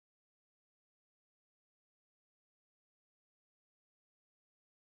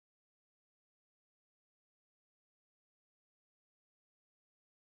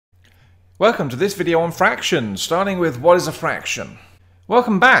Welcome to this video on fractions, starting with what is a fraction.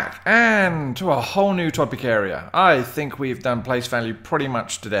 Welcome back, and to a whole new topic area. I think we've done place value pretty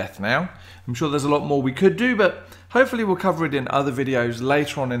much to death now. I'm sure there's a lot more we could do, but hopefully we'll cover it in other videos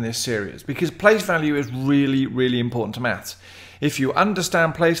later on in this series, because place value is really important to maths. If you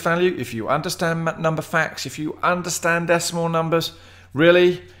understand place value, if you understand number facts, if you understand decimal numbers,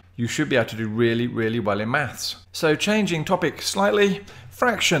 really, you should be able to do really well in maths. So changing topic slightly,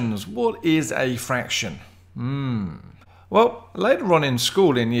 fractions. What is a fraction? Well, later on in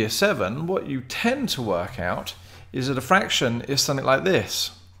school in year 7, what you tend to work out is that a fraction is something like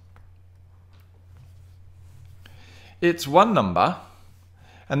this. It's one number,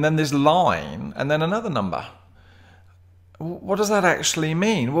 and then this line, and then another number. What does that actually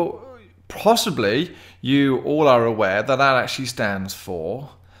mean? Well, possibly you all are aware that that actually stands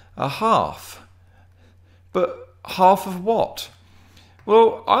for a half. But half of what?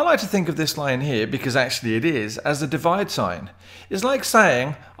 Well, I like to think of this line here, because actually it is, as a divide sign. It's like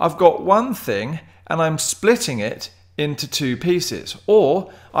saying I've got one thing and I'm splitting it into two pieces.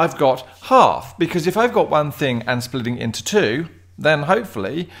 Or I've got half, because if I've got one thing and splitting it into two, then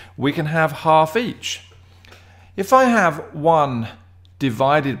hopefully we can have half each. If I have 1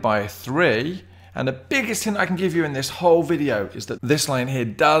 divided by 3, and the biggest hint I can give you in this whole video is that this line here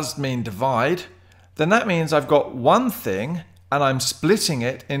does mean divide, then that means I've got one thing and I'm splitting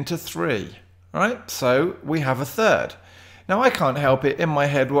it into 3, right? So we have a third. Now I can't help it, in my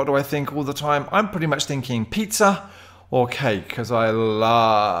head, what do I think all the time? I'm pretty much thinking pizza or cake, because I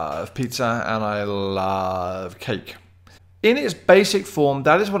love pizza and I love cake. In its basic form,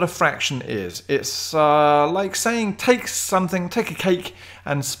 that is what a fraction is. It's like saying take a cake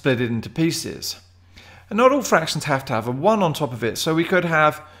and split it into pieces. And not all fractions have to have a 1 on top of it, so we could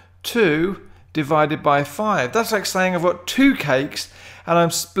have 2 divided by 5. That's like saying I've got 2 cakes and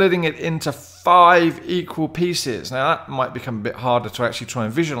I'm splitting it into 5 equal pieces. Now that might become a bit harder to actually try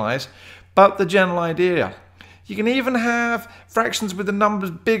and visualize, but the general idea. You can even have fractions with the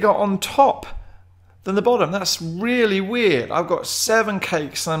numbers bigger on top than the bottom. That's really weird. I've got 7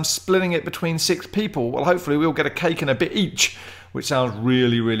 cakes and I'm splitting it between 6 people. Well, hopefully we'll get a cake and a bit each, which sounds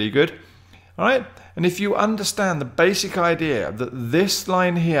really good. All right, and if you understand the basic idea that this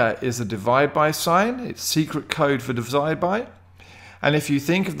line here is a divide by sign, it's secret code for divide by, and if you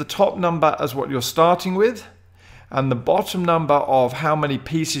think of the top number as what you're starting with, and the bottom number of how many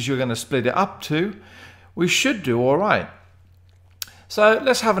pieces you're going to split it up to, we should do all right. So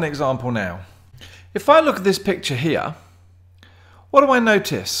let's have an example now. If I look at this picture here, what do I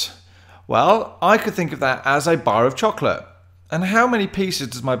notice? Well, I could think of that as a bar of chocolate. And how many pieces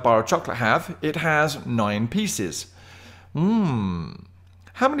does my bar of chocolate have? It has 9 pieces.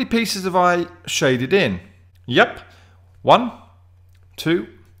 How many pieces have I shaded in? Yep, 1, 2,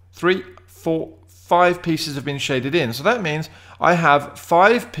 3, 4, 5 pieces have been shaded in. So that means I have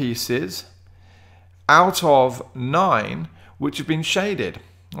 5 pieces out of 9 which have been shaded,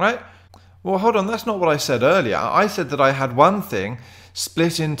 right? Well, hold on, that's not what I said earlier. I said that I had one thing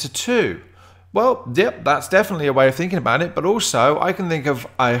split into 2. Well, yep, that's definitely a way of thinking about it, but also I can think of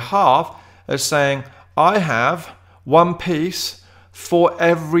a half as saying I have 1 piece for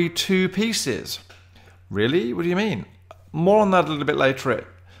every 2 pieces. Really? What do you mean? More on that a little bit later.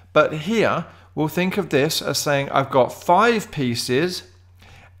 But here, we'll think of this as saying I've got 5 pieces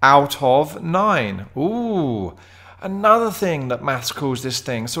out of 9. Ooh, another thing that maths calls this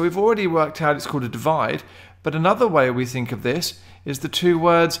thing. So we've already worked out it's called a divide, but another way we think of this is the 2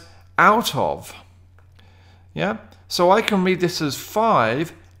 words out of. Yeah, so I can read this as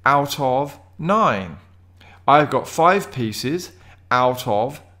 5 out of 9. I've got 5 pieces out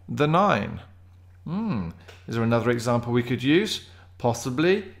of the 9. Is there another example we could use?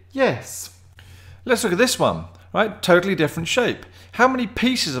 Possibly, yes. Let's look at this one, right? Totally different shape. How many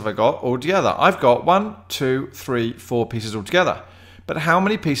pieces have I got altogether? I've got 1, 2, 3, 4 pieces altogether. But how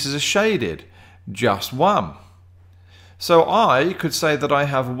many pieces are shaded? Just 1. So I could say that I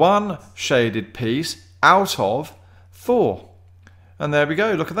have 1 shaded piece out of 4. And there we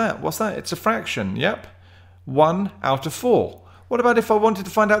go, look at that. What's that? It's a fraction, yep. 1 out of 4. What about if I wanted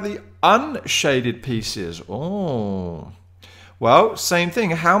to find out the unshaded pieces? Oh, well, same thing.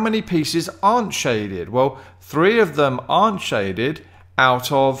 How many pieces aren't shaded? Well, 3 of them aren't shaded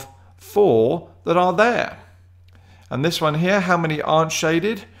out of 4 that are there. And this one here, how many aren't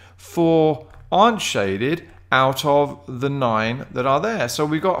shaded? 4 aren't shaded out of the 9 that are there. So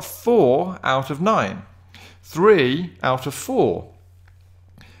we've got 4 out of 9. 3 out of 4.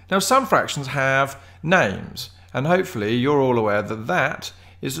 Now some fractions have names, and hopefully you're all aware that that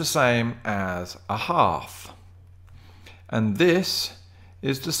is the same as a half. And this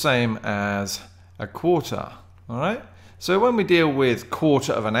is the same as a quarter. All right? So when we deal with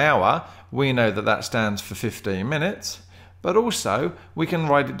quarter of an hour, we know that that stands for 15 minutes, but also we can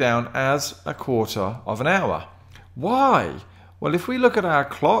write it down as a quarter of an hour. Why? Well, if we look at our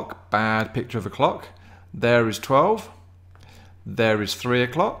clock, bad picture of a clock, there is 12, there is 3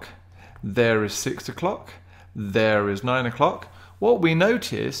 o'clock, there is 6 o'clock, there is 9 o'clock. What we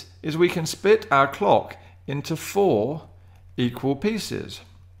notice is we can split our clock into 4 equal pieces.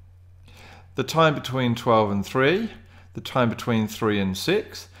 The time between 12 and 3, the time between 3 and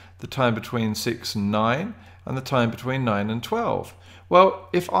 6, the time between 6 and 9, and the time between 9 and 12. Well,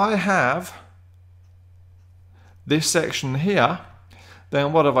 if I have this section here,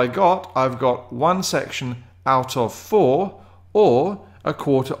 then what have I got? I've got one section out of 4, or a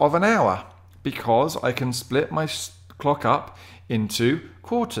quarter of an hour, because I can split my clock up into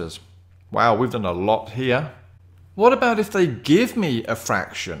quarters. Wow, we've done a lot here. What about if they give me a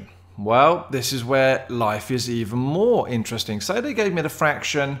fraction? Well, this is where life is even more interesting. Say they gave me the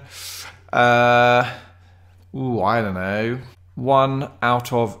fraction, I don't know, 1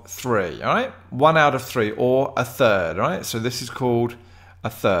 out of 3, all right? 1 out of 3, or a third, all right? So this is called a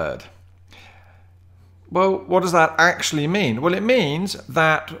third. Well, what does that actually mean? Well, it means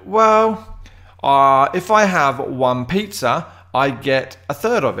that, well, if I have one pizza, I get a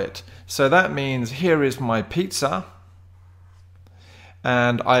third of it. So that means here is my pizza,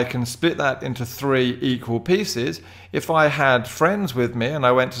 and I can split that into 3 equal pieces. If I had friends with me and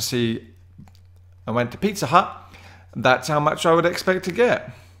I went to Pizza Hut, that's how much I would expect to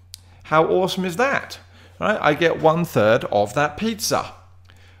get. How awesome is that? Right? I get 1/3 of that pizza.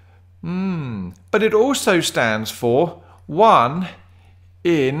 But it also stands for 1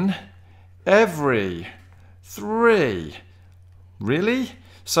 in every 3. Really?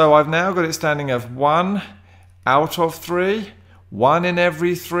 So I've now got it standing as 1 out of 3, 1 in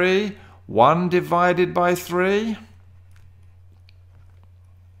every 3, 1 divided by 3,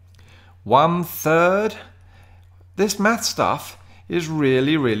 1/3. This math stuff is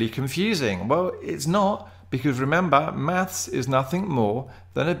really, really confusing. Well, it's not, because remember, maths is nothing more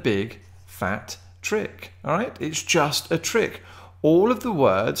than a big, fat trick. All right? It's just a trick. All of the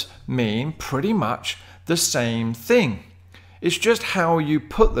words mean pretty much the same thing. It's just how you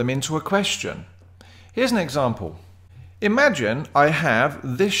put them into a question. Here's an example. Imagine I have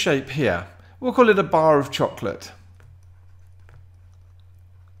this shape here. We'll call it a bar of chocolate.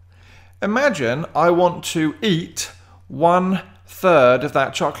 Imagine I want to eat 1/3 of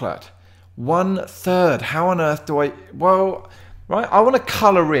that chocolate. 1/3. How on earth do I... Well, right, I want to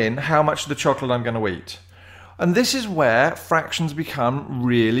colour in how much of the chocolate I'm going to eat. And this is where fractions become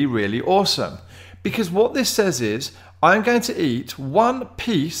really, really awesome. Because what this says is, I'm going to eat 1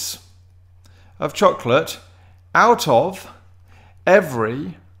 piece of chocolate out of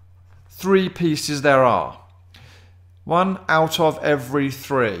every 3 pieces there are. 1 out of every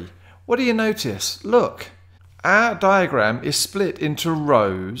 3. What do you notice? Look, our diagram is split into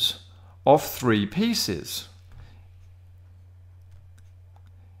rows of 3 pieces.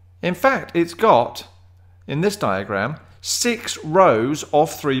 In fact, it's got, in this diagram, 6 rows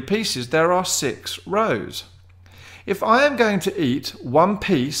of 3 pieces. There are 6 rows. If I am going to eat 1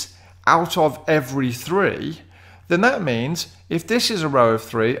 piece out of every 3, then that means if this is a row of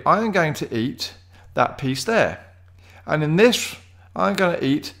 3, I am going to eat that piece there. And in this, I'm going to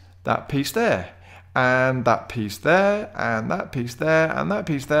eat that piece there, and that piece there, and that piece there, and that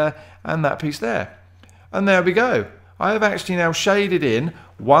piece there, and that piece there. And there we go. I have actually now shaded in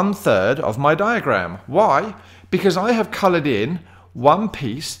 1/3 of my diagram. Why? Because I have coloured in 1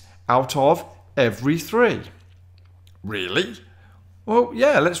 piece out of every 3. Really? Well,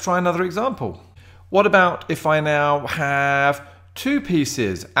 yeah, let's try another example. What about if I now have 2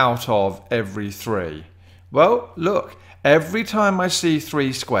 pieces out of every 3? Well, look, every time I see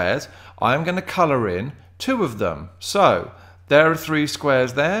 3 squares, I'm going to colour in 2 of them. So, there are 3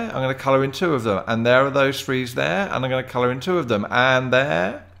 squares there, I'm going to colour in 2 of them. And there are those 3s there, and I'm going to colour in 2 of them. And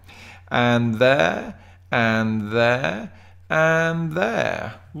there, and there, and there, and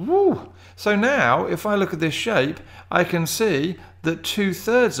there. Woo! So now, if I look at this shape, I can see that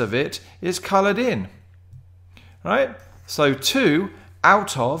 2/3 of it is coloured in. Right? So 2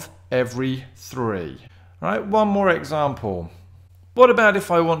 out of every 3. Right? One more example. What about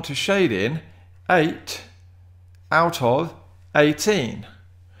if I want to shade in 8 out of 18?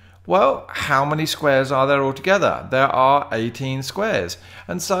 Well, how many squares are there altogether? There are 18 squares.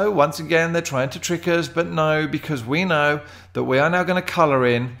 And so, once again, they're trying to trick us, but no, because we know that we are now going to colour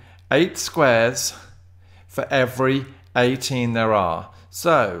in 8 squares for every 18 there are.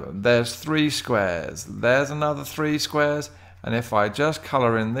 So, there's 3 squares, there's another 3 squares, And if I just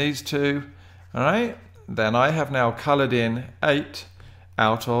colour in these two, all right, then I have now coloured in 8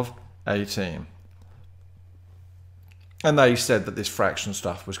 out of 18. And they said that this fraction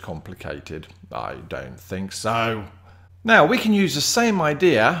stuff was complicated. I don't think so. Now, we can use the same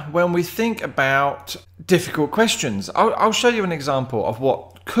idea when we think about difficult questions. I'll show you an example of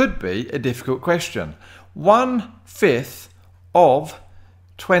what could be a difficult question. 1/5 of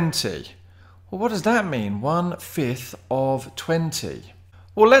 20. Well, what does that mean, 1/5 of 20?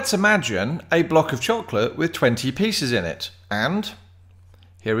 Well, let's imagine a block of chocolate with 20 pieces in it. And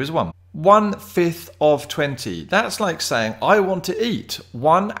here is one. 1/5 of 20. That's like saying I want to eat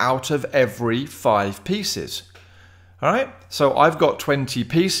 1 out of every 5 pieces. All right, so I've got 20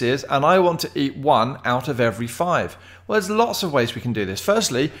 pieces and I want to eat 1 out of every 5. Well, there's lots of ways we can do this.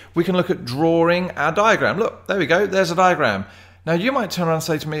 Firstly, we can look at drawing our diagram. Look, there we go, there's a diagram. Now you might turn around and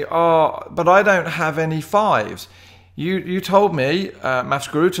say to me, oh, but I don't have any 5s. You told me,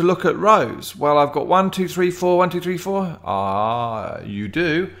 MaffsGuru, to look at rows. Well, I've got 1, 2, 3, 4, 1, 2, 3, 4. Ah, you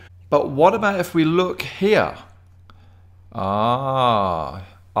do. But what about if we look here? Ah,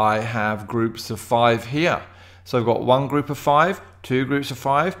 I have groups of 5 here. So I've got 1 group of 5, 2 groups of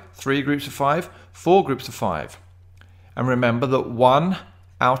 5, 3 groups of 5, 4 groups of 5. And remember that 1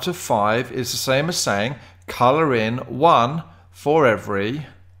 out of 5 is the same as saying colour in 1 for every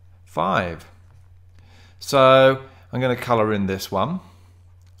 5. So I'm going to colour in this one.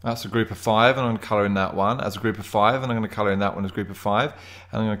 That's a group of 5, and I'm going to colour in that one as a group of 5, and I'm going to colour in that one as a group of 5,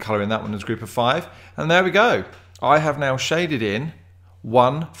 and I'm going to colour in that one as a group of 5. And there we go. I have now shaded in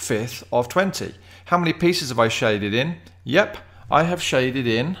 1/5 of 20. How many pieces have I shaded in? Yep, I have shaded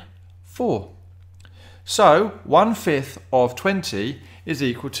in 4. So 1/5 of 20 is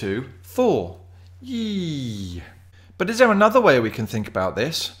equal to 4. Yee. But is there another way we can think about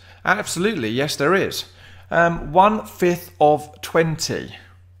this? Absolutely, yes there is. 1/5 of 20.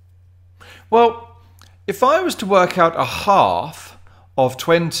 Well, if I was to work out a half of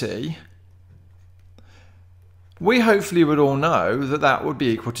 20, we hopefully would all know that that would be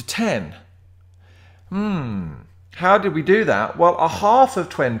equal to 10. How did we do that? Well, a half of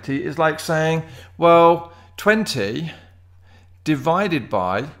 20 is like saying, well, 20 divided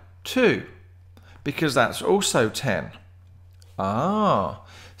by 2, because that's also 10. Ah,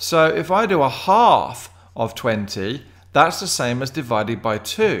 so if I do a half of 20, that's the same as divided by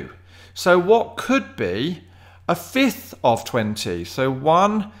 2. So what could be a fifth of 20? So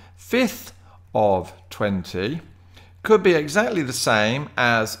 1/5 of 20 could be exactly the same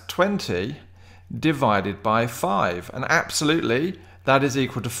as 20 divided by 5. And absolutely, that is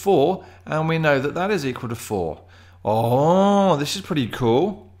equal to 4. And we know that that is equal to 4. Oh, this is pretty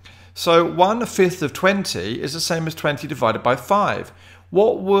cool. So 1/5 of 20 is the same as 20 divided by 5.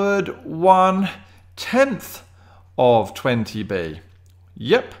 What would 1/10 of 20 be?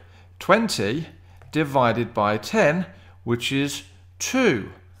 Yep, 20 divided by 10, which is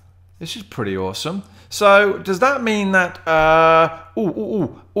 2. This is pretty awesome. So does that mean that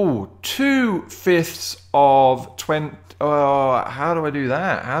 2/5 of 20? How do I do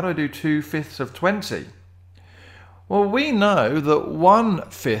that? How do I do 2/5 of 20? Well, we know that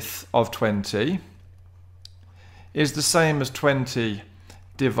 1/5 of 20 is the same as 20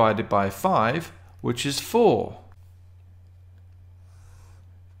 divided by 5, which is 4.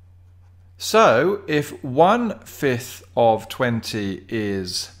 So if 1/5 of 20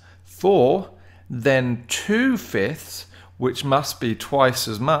 is 4, then 2/5, which must be twice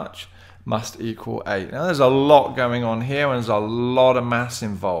as much, must equal 8. Now there's a lot going on here and there's a lot of maths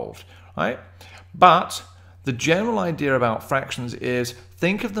involved, right? But the general idea about fractions is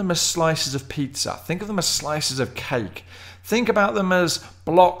think of them as slices of pizza. Think of them as slices of cake. Think about them as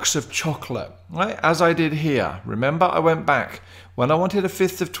blocks of chocolate, right? As I did here. Remember, I went back. When I wanted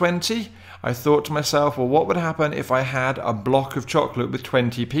 1/5 of 20, I thought to myself, well, what would happen if I had a block of chocolate with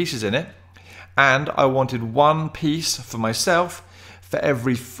 20 pieces in it? And I wanted 1 piece for myself for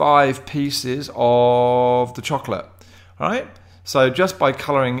every 5 pieces of the chocolate, all right? So just by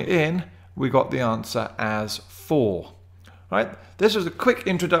colouring it in, we got the answer as 4, right? This was a quick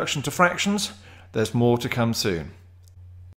introduction to fractions. There's more to come soon.